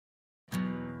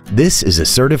This is a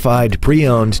certified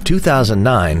pre-owned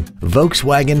 2009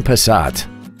 Volkswagen Passat.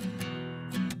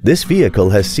 This vehicle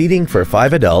has seating for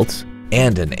 5 adults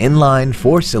and an inline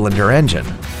 4-cylinder engine.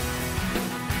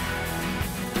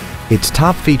 Its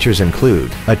top features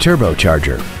include a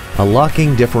turbocharger, a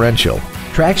locking differential,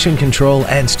 traction control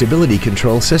and stability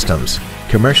control systems,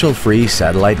 commercial-free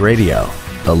satellite radio,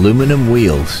 aluminum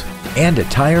wheels, and a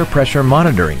tire pressure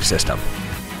monitoring system.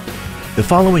 The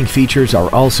following features are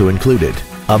also included: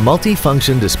 a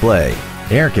multi-function display,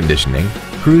 air conditioning,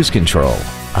 cruise control,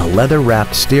 a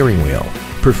leather-wrapped steering wheel,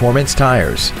 performance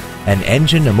tires, an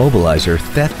engine immobilizer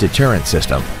theft deterrent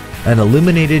system, an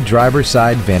illuminated driver's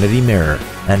side vanity mirror,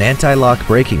 an anti-lock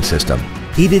braking system,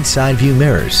 heated side view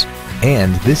mirrors,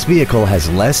 and this vehicle has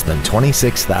less than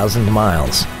 26,000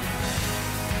 miles.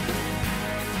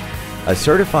 A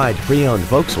certified pre-owned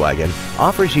Volkswagen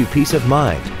offers you peace of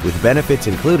mind with benefits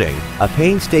including a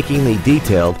painstakingly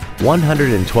detailed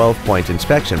 112-point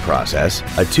inspection process,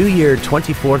 a 2-year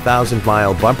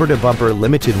 24,000-mile bumper-to-bumper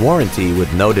limited warranty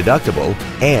with no deductible,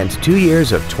 and 2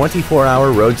 years of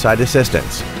 24-hour roadside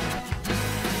assistance.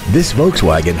 This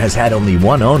Volkswagen has had only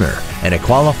one owner and it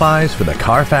qualifies for the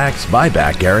Carfax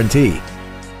buyback guarantee.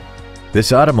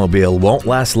 This automobile won't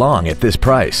last long at this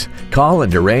price. Call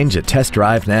and arrange a test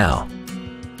drive now.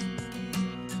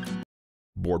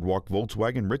 Boardwalk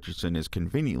Volkswagen Richardson is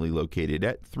conveniently located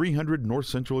at 300 North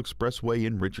Central Expressway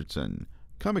in Richardson.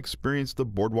 Come experience the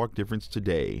Boardwalk difference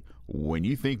today. When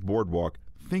you think Boardwalk,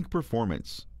 think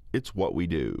performance. It's what we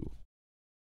do.